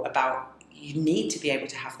before about you need to be able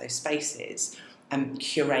to have those spaces and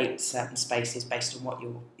curate certain spaces based on what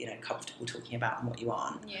you're comfortable talking about and what you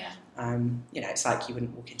aren't. Yeah. It's like you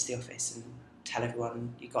wouldn't walk into the office and tell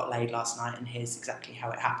everyone you got laid last night and here's exactly how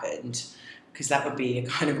it happened, because that would be a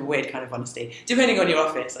kind of a weird kind of honesty, depending on your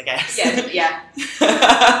office, I guess. Yeah.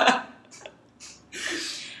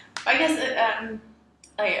 I guess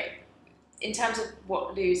in terms of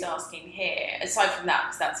what Lou's asking here, aside from that,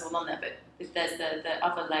 because that's all on there, but there's the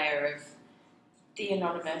other layer of the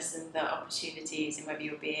anonymous and the opportunities, and whether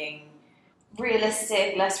you're being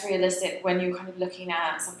realistic, less realistic when you're kind of looking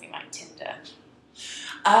at something like Tinder.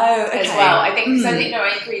 Oh, okay. As well, I think. So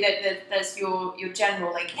I agree that there's your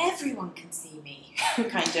general like everyone can see me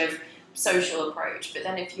kind of social approach, but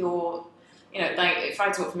then if you're like if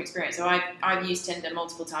I talk from experience, so I've used Tinder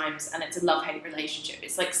multiple times and it's a love-hate relationship.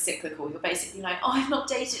 It's like cyclical. You're basically like, oh, I've not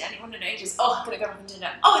dated anyone in ages. Oh, I'm gonna go on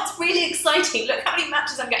Tinder. Oh, it's really exciting. Look how many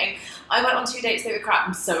matches I'm getting. I went on 2 dates, they were crap.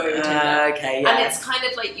 I'm so over Tinder. Okay, yeah. And it's kind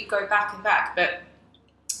of like you go back and back, but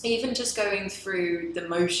even just going through the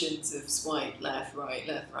motions of swipe left, right,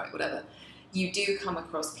 whatever, you do come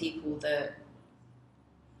across people that.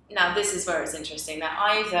 Now this is where it's interesting. That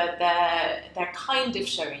either they're kind of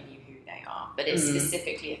showing you who they are, but it's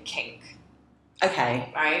specifically a kink.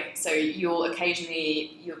 Okay. Right? So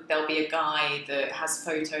there'll be a guy that has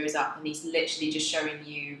photos up and he's literally just showing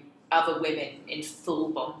you other women in full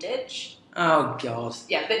bondage. Oh God.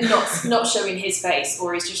 Yeah, but not showing his face,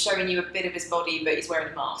 or he's just showing you a bit of his body, but he's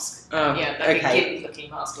wearing a mask. Oh, yeah, like okay. a gimp-looking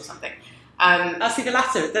mask or something. See, the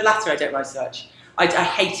latter I don't mind so much. I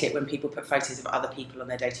hate it when people put photos of other people on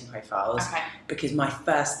their dating profiles, because my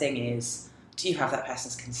first thing is, do you have that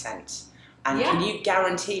person's consent? And can you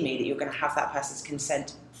guarantee me that you're going to have that person's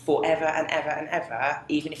consent forever and ever and ever,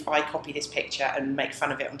 even if I copy this picture and make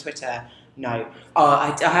fun of it on Twitter? No.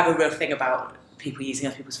 I have a real thing about people using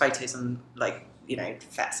other people's photos on, like,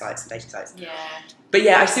 fet sites and dating sites. Yeah. But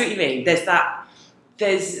yeah, I see what you mean. I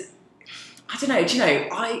don't know, do you know,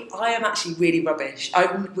 I am actually really rubbish.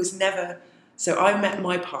 So I met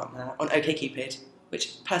my partner on OkCupid,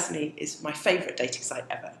 which personally is my favourite dating site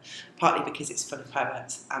ever, partly because it's full of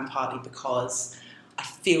perverts and partly because I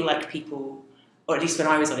feel like people, or at least when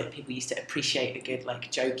I was on it, people used to appreciate a good,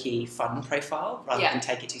 like, jokey, fun profile rather than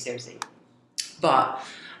take it too seriously. But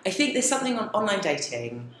I think there's something on online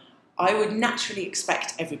dating, I would naturally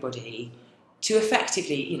expect everybody to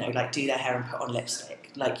effectively, like, do their hair and put on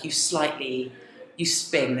lipstick. Like, you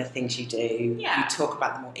spin the things you do. Yeah. You talk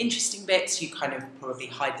about the more interesting bits. You kind of probably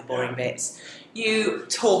hide the boring bits. You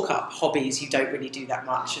talk up hobbies you don't really do that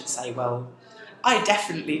much and say, well, I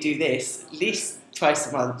definitely do this at least twice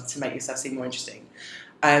a month to make yourself seem more interesting.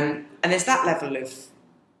 And there's that level of,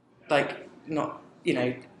 like, not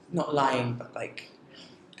lying, but, like,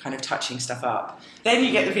 kind of touching stuff up. Then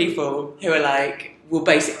you get the people who are like, well,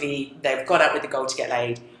 basically, they've got out with the goal to get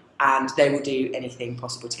laid, and they will do anything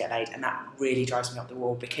possible to get laid, and that really drives me up the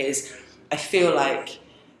wall, because I feel like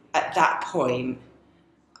at that point,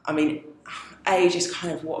 I mean, just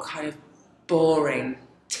kind of what kind of boring,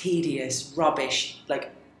 tedious, rubbish,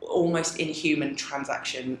 like almost inhuman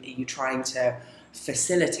transaction are you trying to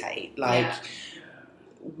facilitate? Like,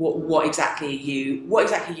 what exactly are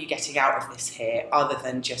you getting out of this here, other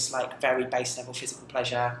than just like very base level physical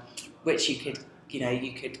pleasure, which you could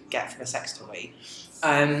get from a sex toy.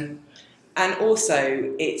 And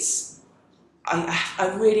also,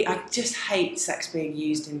 I just hate sex being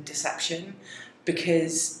used in deception,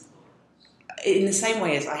 because in the same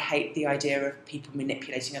way as I hate the idea of people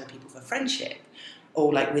manipulating other people for friendship,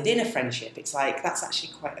 or like within a friendship, it's like that's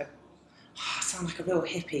actually quite I sound like a real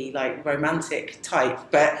hippie, like romantic type,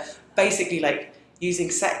 but basically like using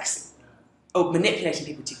sex or manipulating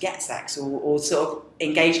people to get sex, or sort of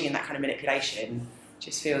engaging in that kind of manipulation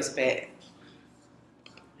just feels a bit.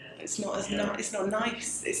 It's not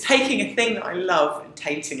nice. It's taking a thing that I love and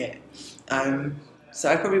tainting it. So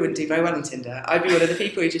I probably wouldn't do very well on Tinder. I'd be one of the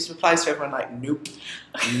people who just replies to everyone like, nope.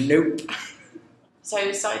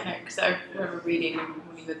 So, side note, because I remember reading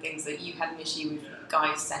one of the things that you had an issue with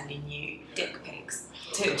guys sending you dick pics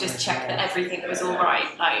to just check that everything was all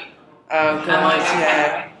right. Like, oh god,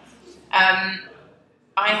 yeah.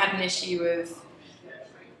 I had an issue with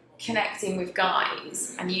connecting with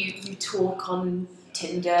guys, and you talk on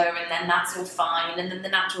Tinder, and then that's all fine, and then the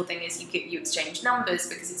natural thing is you exchange numbers,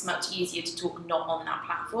 because it's much easier to talk not on that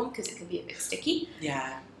platform, because it can be a bit sticky.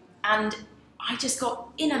 Yeah. And I just got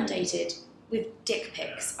inundated with dick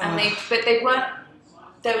pics, and they weren't.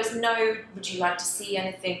 There was no, would you like to see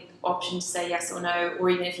anything, option to say yes or no,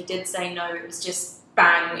 or even if you did say no, it was just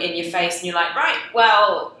bang in your face, and you're like, right,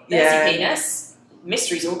 well, there's your penis.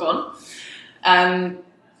 Mystery's all gone. I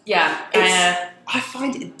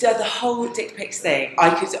find the whole dick pics thing,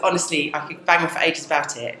 I could bang on for ages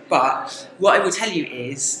about it, but what I will tell you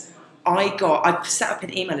is, I set up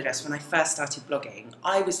an email address when I first started blogging.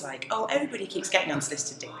 I was like, oh, everybody keeps getting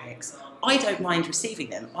unsolicited dick pics. I don't mind receiving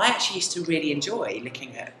them. I actually used to really enjoy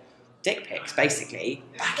looking at dick pics, basically,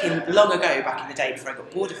 back in the day before I got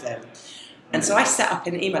bored of them. And so I set up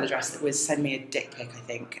an email address that was send me a dick pic, I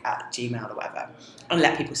think, at Gmail or whatever, and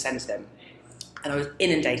let people send them. And I was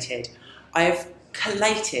inundated. I've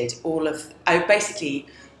collated I basically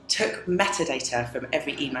took metadata from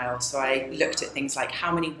every email. So I looked at things like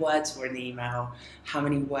how many words were in the email, how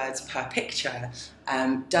many words per picture,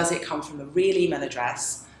 does it come from a real email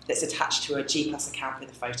address that's attached to a G+ account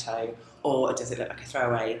with a photo, or does it look like a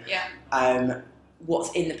throwaway? Yeah.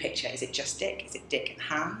 What's in the picture? Is it just dick? Is it dick and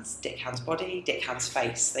hands? Dick, hands, body? Dick, hands,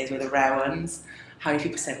 face? Those were the rare ones. How many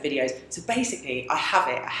people sent videos? So basically, I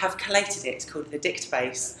have collated it. It's called the dick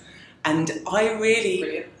space. And I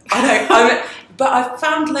really, but I've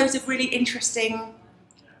found loads of really interesting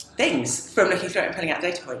things from looking through it and pulling out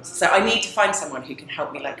data points. So I need to find someone who can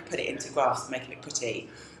help me put it into graphs and make it look pretty.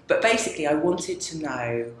 But basically, I wanted to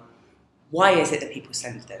know, why is it that people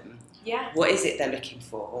send them? Yeah. What is it they're looking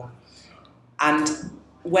for? And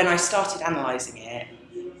when I started analysing it,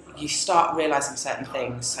 you start realising certain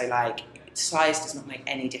things. So size does not make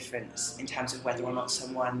any difference in terms of whether or not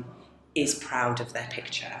someone is proud of their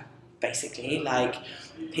picture. Basically,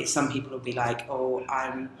 some people will be like, oh,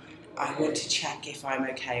 I want to check if I'm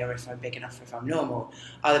okay or if I'm big enough or if I'm normal.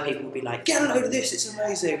 Other people will be like, get a load of this, it's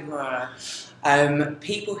amazing.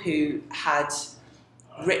 People who had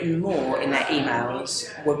written more in their emails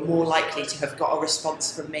were more likely to have got a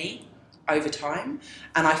response from me over time,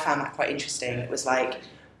 and I found that quite interesting. It was like,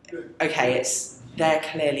 okay, they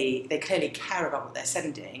clearly care about what they're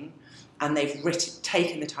sending, and they've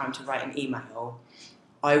taken the time to write an email.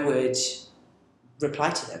 I would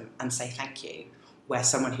reply to them and say thank you. Where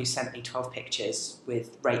someone who sent me 12 pictures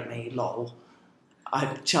with rate me, lol,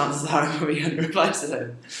 chances are I'm probably going to reply to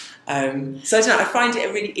them. So I don't know, I find it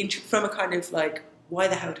a really from a kind of why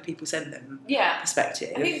the hell do people send them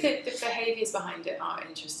perspective. I think the behaviours behind it are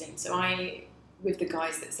interesting. So with the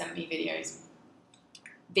guys that sent me videos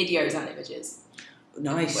and images.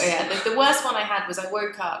 Nice. Well, yeah, the worst one I had was I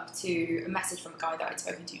woke up to a message from a guy that I'd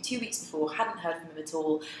spoken to 2 weeks before, hadn't heard from him at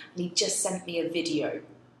all, and he just sent me a video.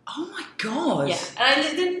 Oh my God. Yeah, and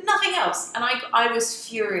I did nothing else, and I was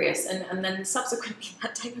furious, and then subsequently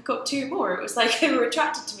that day I got 2 more. It was like they were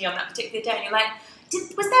attracted to me on that particular day, and you're like,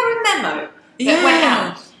 was there a memo that went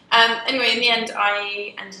out? Anyway, in the end,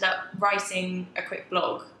 I ended up writing a quick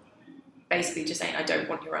blog, basically just saying I don't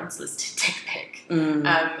want your unsolicited dick pic, and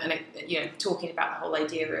talking about the whole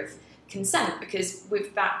idea of consent, because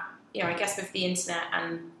with that, I guess with the internet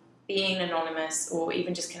and being anonymous, or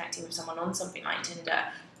even just connecting with someone on something like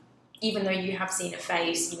Tinder, even though you have seen a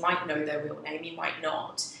face, you might know their real name, you might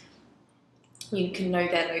not, you can know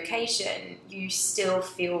their location, you still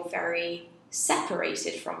feel very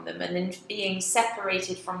separated from them, and in being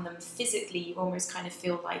separated from them physically, you almost kind of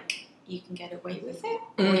feel like you can get away with it,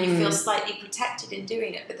 or you feel slightly protected in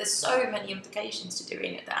doing it, but there's so many implications to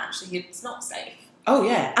doing it that actually it's not safe. Oh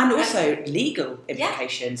yeah, and also legal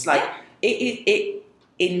implications. It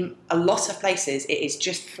in a lot of places, it is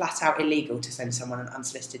just flat out illegal to send someone an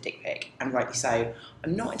unsolicited dick pic, and rightly so.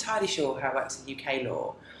 I'm not entirely sure how it works in UK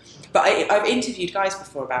law, but I've interviewed guys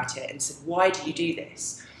before about it and said, why do you do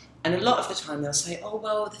this? And a lot of the time they'll say, oh,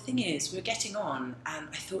 well, the thing is, we're getting on, and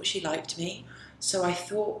I thought she liked me, so I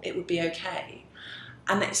thought it would be okay.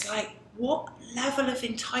 And it's like, what level of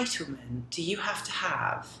entitlement do you have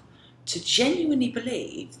to genuinely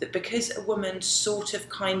believe that because a woman sort of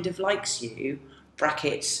kind of likes you,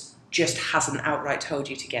 brackets, just hasn't outright told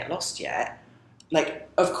you to get lost yet,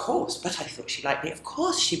 of course, but I thought she liked me, of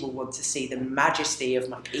course she will want to see the majesty of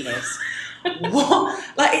my penis. What?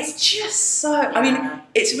 It's just so, I mean,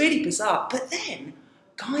 it's really bizarre. But then,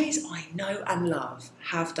 guys I know and love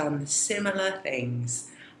have done similar things,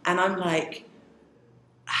 and I'm like,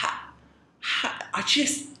 I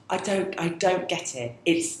don't get it.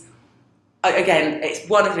 It's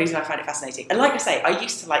one of the reasons I find it fascinating. And like I say, I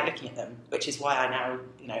used to like looking at them, which is why I now,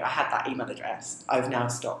 I had that email address. I've now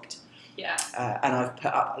stopped. Yeah. And I've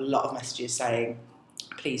put up a lot of messages saying,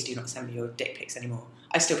 please do not send me your dick pics anymore.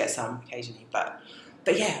 I still get some occasionally, but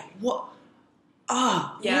yeah, what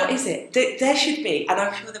What is it? There should be, and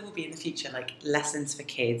I'm sure there will be in the future, like lessons for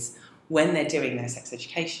kids when they're doing their sex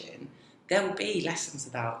education. There will be lessons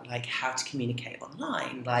about like how to communicate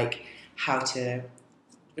online, like how to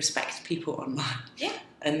respect people online. Yeah.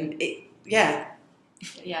 And I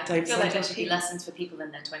feel like there should be lessons for people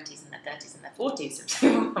in their 20s and their 30s and their 40s.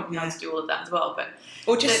 So how to do all of that as well.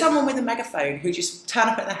 Or just someone with a megaphone who just turn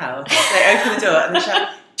up at the house, they open the door and they shout,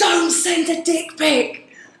 "Don't send a dick pic!"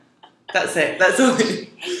 That's it. That's all.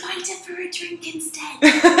 Invite her for a drink instead.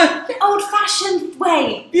 The old-fashioned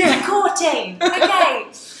way. Yeah. Courting. Okay.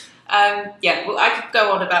 Well, I could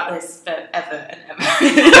go on about this forever and ever.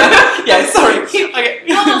 Sorry. Okay.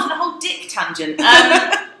 Gone off on a whole dick tangent.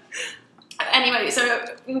 Anyway, so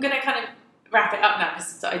I'm going to kind of wrap it up now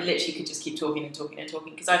because I literally could just keep talking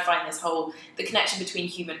because I find the connection between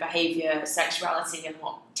human behaviour, sexuality and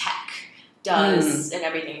what tech does and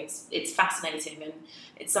everything, it's fascinating, and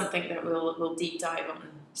it's something that we'll deep dive on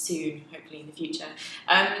soon, hopefully in the future.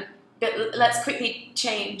 But let's quickly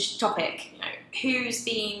change topic. Who's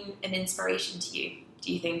been an inspiration to you,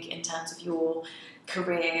 do you think, in terms of your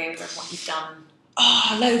career and what you've done?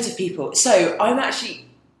 Loads of people. So I'm actually,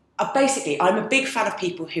 I'm a big fan of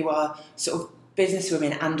people who are sort of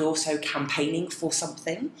businesswomen and also campaigning for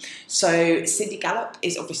something. So Cindy Gallop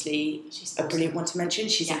is obviously a brilliant one to mention.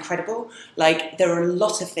 She's incredible. Like, there are a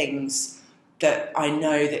lot of things that I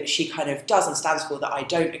know that she kind of does and stands for that I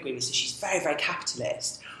don't agree with. So she's very, very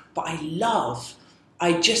capitalist. But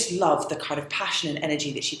I just love the kind of passion and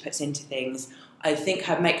energy that she puts into things. I think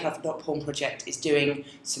her Make Love Not Porn project is doing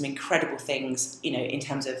some incredible things, in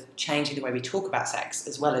terms of changing the way we talk about sex,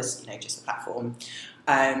 as well as, just the platform.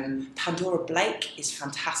 Pandora Blake is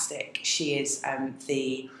fantastic. She is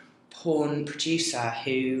the porn producer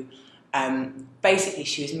who basically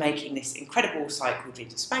she was making this incredible site called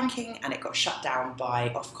Dreams of Spanking, and it got shut down by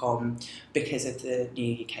Ofcom because of the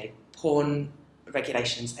new UK porn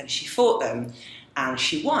regulations, and she fought them and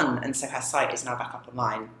she won, and so her site is now back up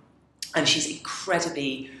online. And she's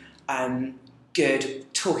incredibly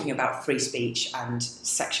good talking about free speech and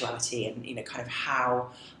sexuality and, kind of how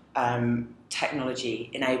technology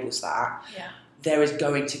enables that. Yeah. There is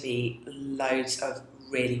going to be loads of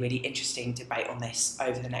really, really interesting debate on this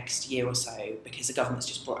over the next year or so, because the government's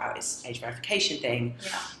just brought out its age verification thing.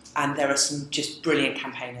 Yeah. And there are some just brilliant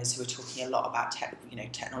campaigners who are talking a lot about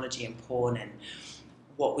technology and porn and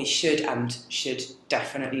what we should and should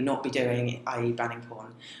definitely not be doing, i.e. banning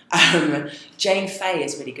porn. Jane Fay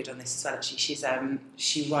is really good on this as well, actually.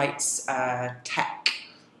 She writes tech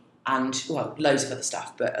and, loads of other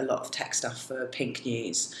stuff, but a lot of tech stuff for Pink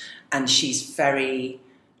News. And she's very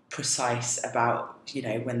precise about,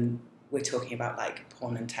 when we're talking about, like,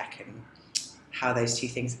 porn and tech and how those two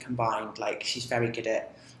things are combined. Like, she's very good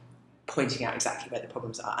at pointing out exactly where the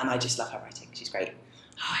problems are. And I just love her writing. She's great.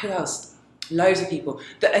 Who else? Loads of people.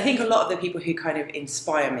 I think a lot of the people who kind of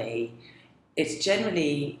inspire me, it's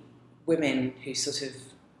generally women who sort of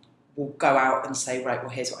will go out and say, right, well,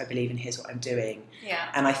 here's what I believe and here's what I'm doing. Yeah.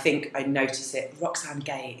 And I think I notice it. Roxane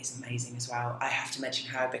Gay is amazing as well. I have to mention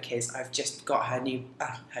her because I've just got her new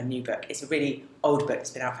book. It's a really old book. It's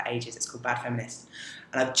been out for ages. It's called Bad Feminist.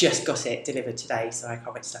 And I've just got it delivered today, so I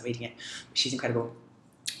can't wait to start reading it. She's incredible.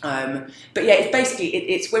 But yeah, it's basically,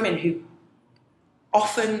 it's women who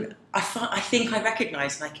often, I think I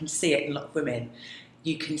recognise, and I can see it in a lot of women,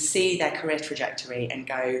 you can see their career trajectory and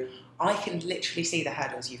go, I can literally see the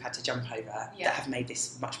hurdles you've had to jump over that have made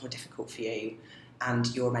this much more difficult for you, and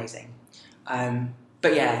you're amazing.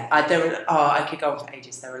 But yeah, I could go on for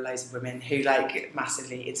ages. There are loads of women who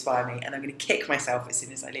massively inspire me, and I'm going to kick myself as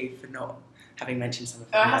soon as I leave for not having mentioned some of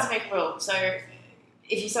them. I have to make a rule. So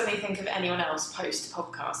if you suddenly think of anyone else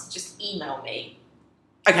post-podcast, just email me.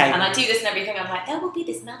 Okay. And I do this and everything. I'm like, there will be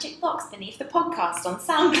this magic box beneath the podcast on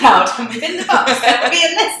SoundCloud, and within the box there will be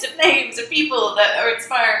a list of names of people that are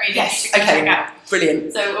inspiring me. Yes. To check out.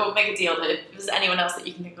 Brilliant. So we'll make a deal that if there's anyone else that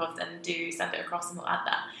you can think of, then do send it across, and we'll add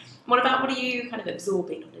that. What are you kind of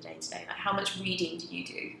absorbing on a day-to-day? Like, how much reading do you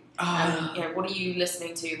do? What are you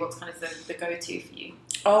listening to? What's kind of the go-to for you?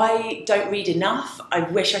 I don't read enough. I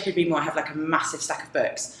wish I could read more. I have a massive stack of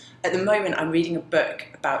books. At the moment, I'm reading a book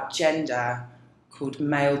about gender called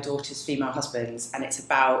Male Daughters, Female Husbands, and it's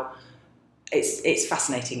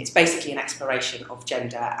fascinating. It's basically an exploration of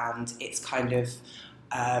gender, and it's kind of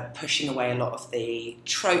pushing away a lot of the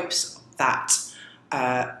tropes that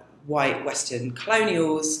white Western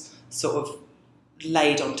colonials sort of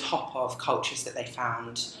laid on top of cultures that they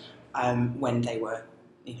found when they were,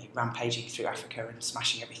 rampaging through Africa and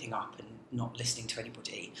smashing everything up and not listening to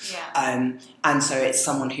anybody. Yeah. And so it's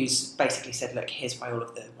someone who's basically said, look, here's why all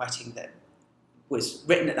of the writing that was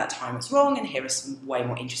written at that time was wrong, and here are some way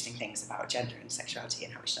more interesting things about gender and sexuality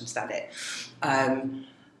and how we should understand it.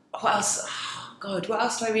 What else? Oh, God, what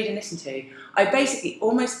else do I read and listen to? I basically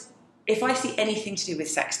almost, if I see anything to do with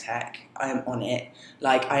sex tech, I am on it.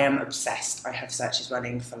 Like, I am obsessed. I have searches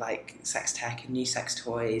running for like sex tech and new sex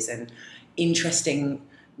toys and interesting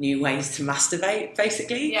new ways to masturbate,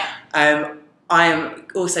 basically. Yeah. I am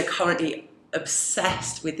also currently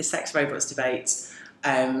obsessed with the sex robots debate,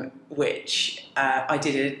 which I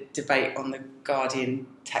did a debate on the Guardian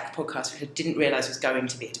Tech podcast, which I didn't realise was going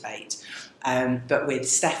to be a debate, but with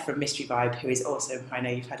Steph from Mystery Vibe, who is also, who I know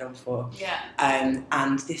you've had on before,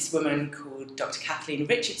 and this woman called Dr. Kathleen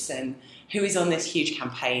Richardson, who is on this huge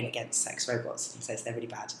campaign against sex robots and says they're really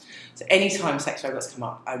bad. So anytime sex robots come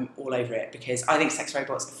up, I'm all over it, because I think sex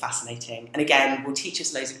robots are fascinating, and again, will teach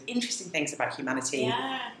us loads of interesting things about humanity,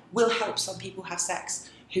 will help some people have sex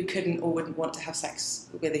who couldn't or wouldn't want to have sex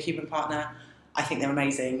with a human partner. I think they're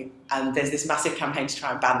amazing, and there's this massive campaign to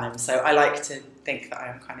try and ban them, so I like to think that I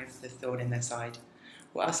am kind of the thorn in their side.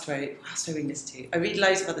 What else do I read listen to? I read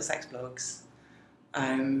loads of other sex blogs.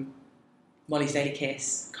 Molly's Daily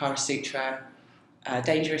Kiss, Kara Sutra,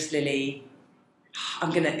 Dangerous Lily.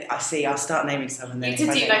 I'll start naming some. And then you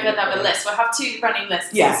could do like another list. We'll have 2 running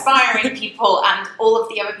lists, yeah. Inspiring people and all of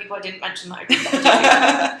the other people I didn't mention that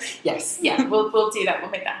I could. Yes. Yeah, we'll do that.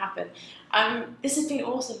 We'll make that happen. This has been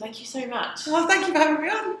awesome. Thank you so much. Oh, thank you for having me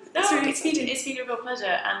on. It's been a real pleasure,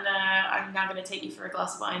 and I'm now going to take you for a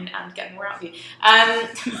glass of wine and get more out of you.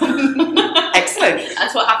 Excellent.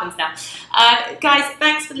 That's what happens now. Guys,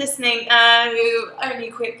 thanks for listening. Only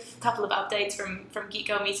a quick couple of updates from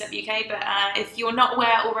GeekGirl Meetup UK, but if you're not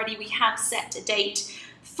aware already, we have set a date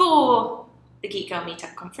for the GeekGirl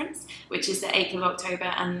Meetup Conference, which is the 8th of October,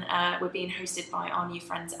 and we're being hosted by our new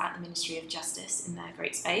friends at the Ministry of Justice in their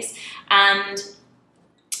great space. And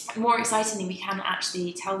more excitingly, we can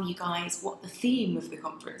actually tell you guys what the theme of the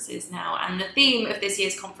conference is now. And the theme of this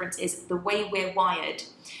year's conference is The Way We're Wired.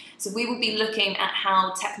 So we will be looking at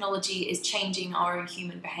how technology is changing our own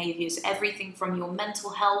human behaviours, everything from your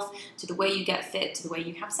mental health to the way you get fit to the way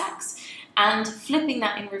you have sex. And flipping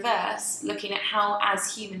that in reverse, looking at how,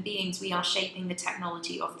 as human beings, we are shaping the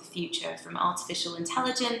technology of the future, from artificial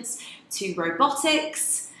intelligence to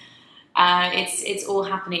robotics. It's all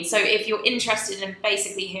happening. So if you're interested in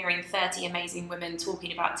basically hearing 30 amazing women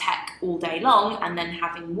talking about tech all day long and then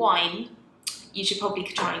having wine, you should probably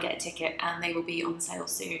try and get a ticket, and they will be on sale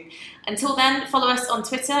soon. Until then, follow us on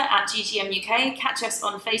Twitter at GGMUK, catch us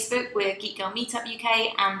on Facebook, we're GeekGirl Meetup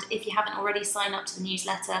UK, and if you haven't already, sign up to the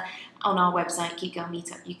newsletter on our website, GeekGirl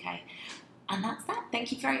Meetup UK. And that's that.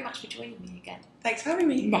 Thank you very much for joining me again. Thanks for having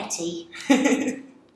me. Netty.